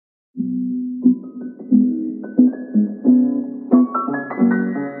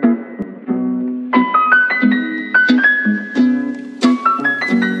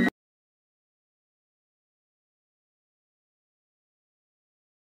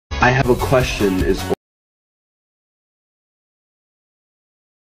I have a question. Is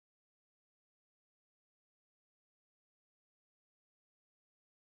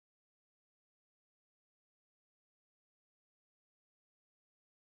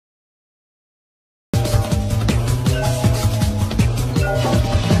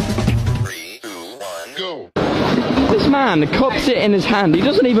This man cups it in his hand. He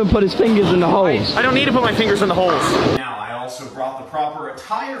doesn't even put his fingers in the holes. I don't need to put my fingers in the holes. Now, I also brought the proper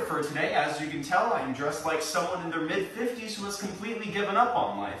attire for today. As you can tell, I'm dressed like someone in their mid-50s who has completely given up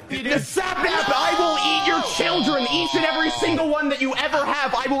on life. I will eat your children, each and every single one that you ever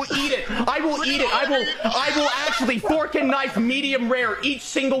have. I will eat it. I will eat it. I will actually fork and knife, medium rare, each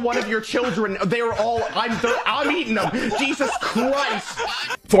single one of your children. They're all, I'm eating them. Jesus Christ.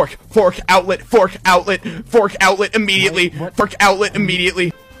 Fork, outlet, immediately. Fork, outlet,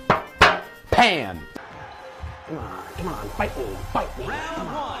 immediately. Pan. Come on, bite me.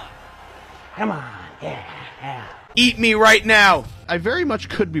 Come on, yeah. Eat me right now. I very much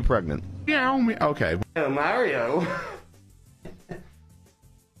could be pregnant. Yeah, okay. Mario. Come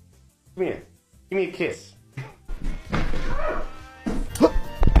here. Give me a kiss.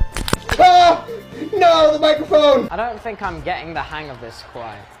 Ah! No, the microphone! I don't think I'm getting the hang of this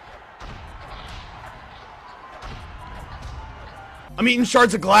quite. I'm eating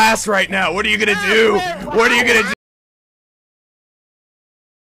shards of glass right now. What are you gonna do? What are you gonna do?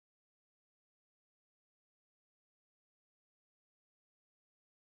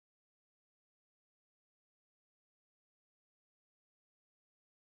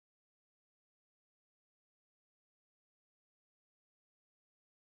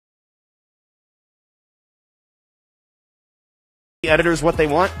 Editors what they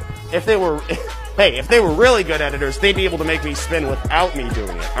want. If they were really good editors, they'd be able to make me spin without me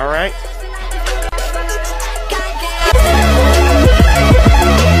doing it, alright?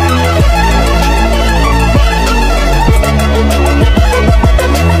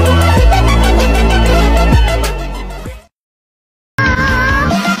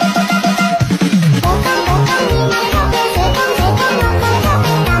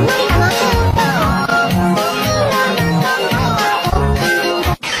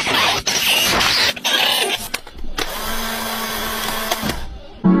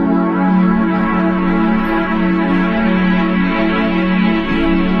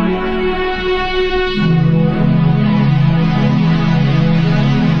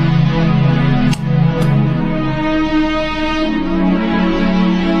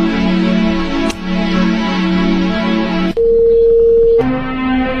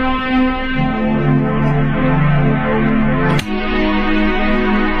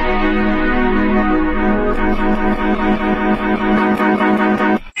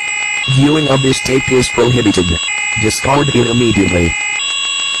 Viewing of this tape is prohibited. Discard it immediately.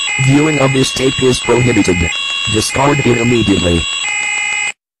 Viewing of this tape is prohibited. Discard it immediately.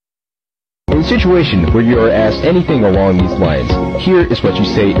 In a situation where you are asked anything along these lines, here is what you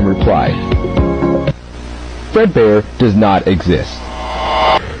say in reply. Fredbear does not exist.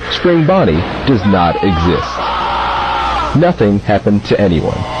 Spring Bonnie does not exist. Nothing happened to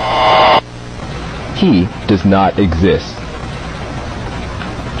anyone. He does not exist.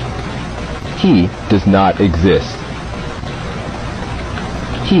 He does not exist.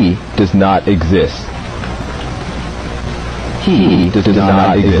 He does not exist. He does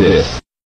not exist.